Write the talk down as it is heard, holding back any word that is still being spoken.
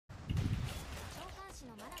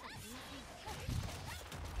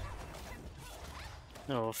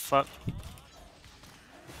Oh fuck.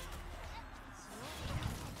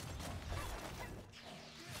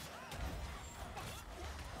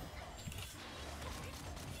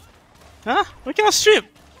 Huh? We cannot strip!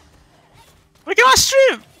 We cannot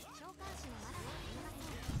strip!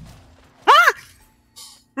 Huh?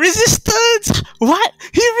 Resistance! What?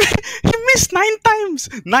 He missed 9 times!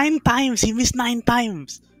 9 times! He missed 9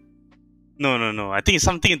 times! No. I think it's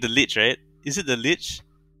something in the lich, right? Is it the lich?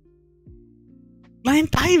 9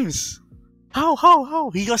 times! How?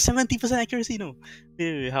 He got 70% accuracy, no?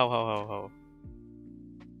 Wait, how?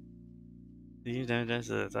 That's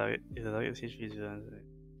the target. If the target's HP is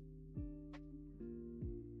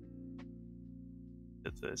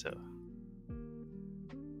so.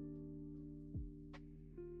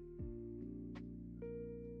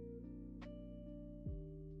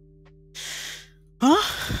 Huh?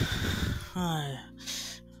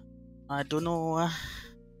 I don't know.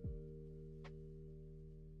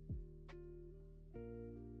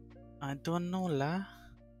 I don't know lah.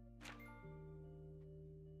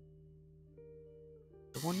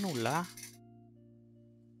 Don't know lah.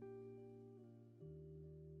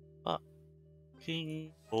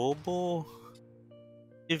 Fucking Bobo.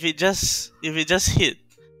 If it just hit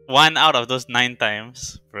 1 out of those 9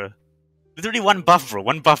 times, bro. Literally 1 buff, bro.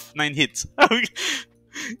 1 buff, 9 hits.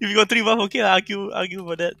 If you got 3 buff, okay, I'll argue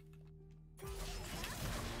about that.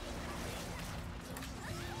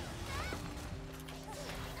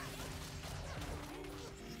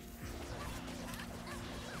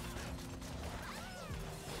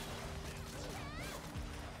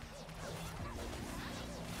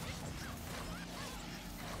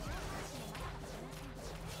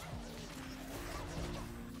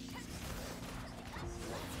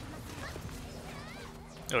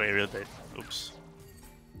 Oh wait, real dead. Oops.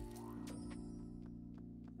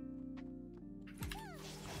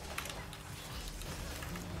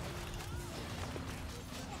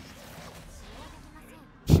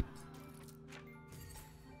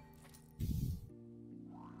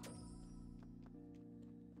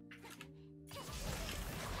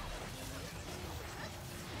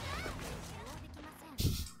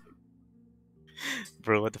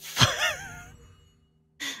 Bro, what the fuck?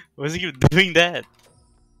 Why is he keep doing that?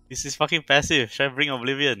 This is fucking passive. Should I bring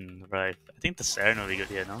Oblivion? Right. I think the Saren will be good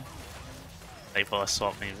here, no? Like for a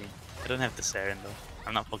swap, maybe. I don't have the Saren though.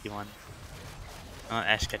 I'm not Pokemon. I'm not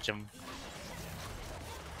Ash Ketchum.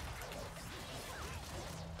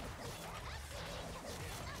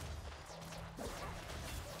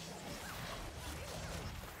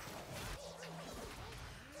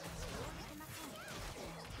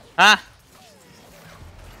 Ah!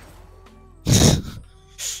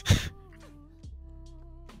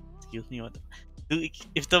 Excuse me, what the... Dude,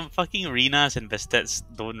 if the fucking Renas and Bestets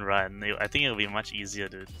don't run, I think it'll be much easier,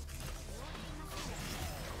 dude.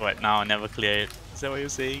 What now? Never clear it? Is that what you're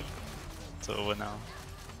saying? It's over now.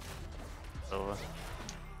 It's over.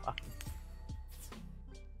 Fuck.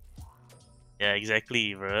 Yeah,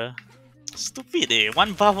 exactly, bro. Stupid, eh?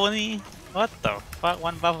 1 buff only? What the fuck?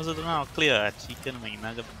 1 buff also don't know how to clear. Chicken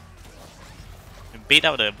nugget. Bait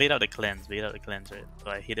out the cleanse, right? So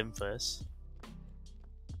I hit him first.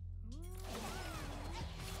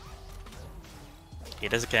 Okay,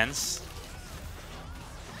 there's a cleanse.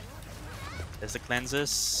 There's the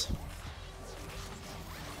cleanses.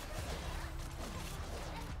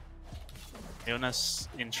 Jonas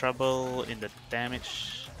in trouble in the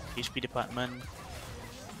damage HP department.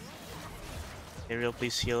 Ariel,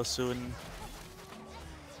 please heal soon.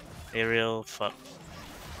 Ariel, fuck.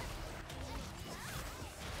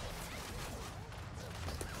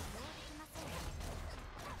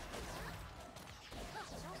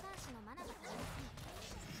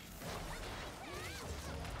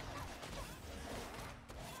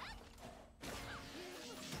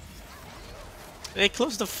 Hey,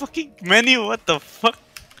 close the fucking menu, what the fuck?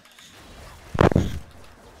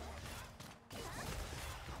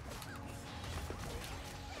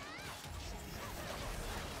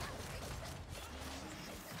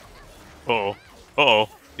 Uh-oh. Uh-oh.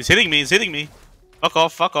 He's hitting me,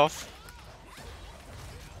 Fuck off.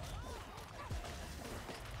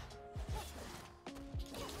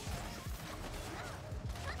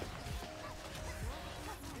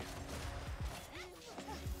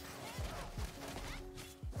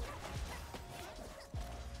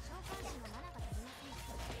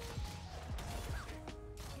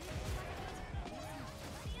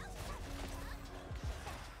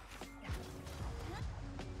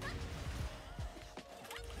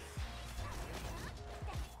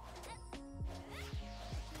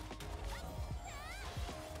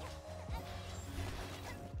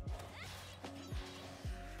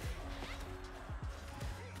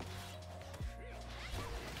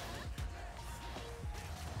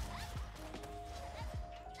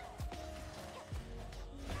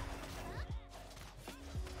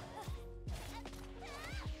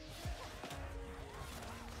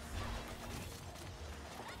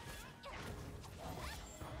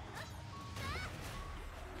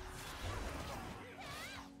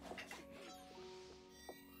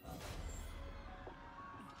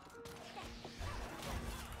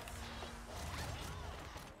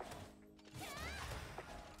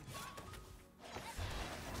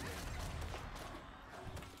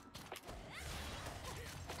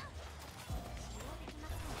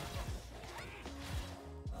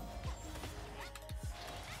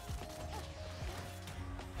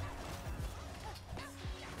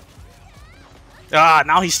 Ah,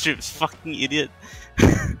 now he strips. Fucking idiot.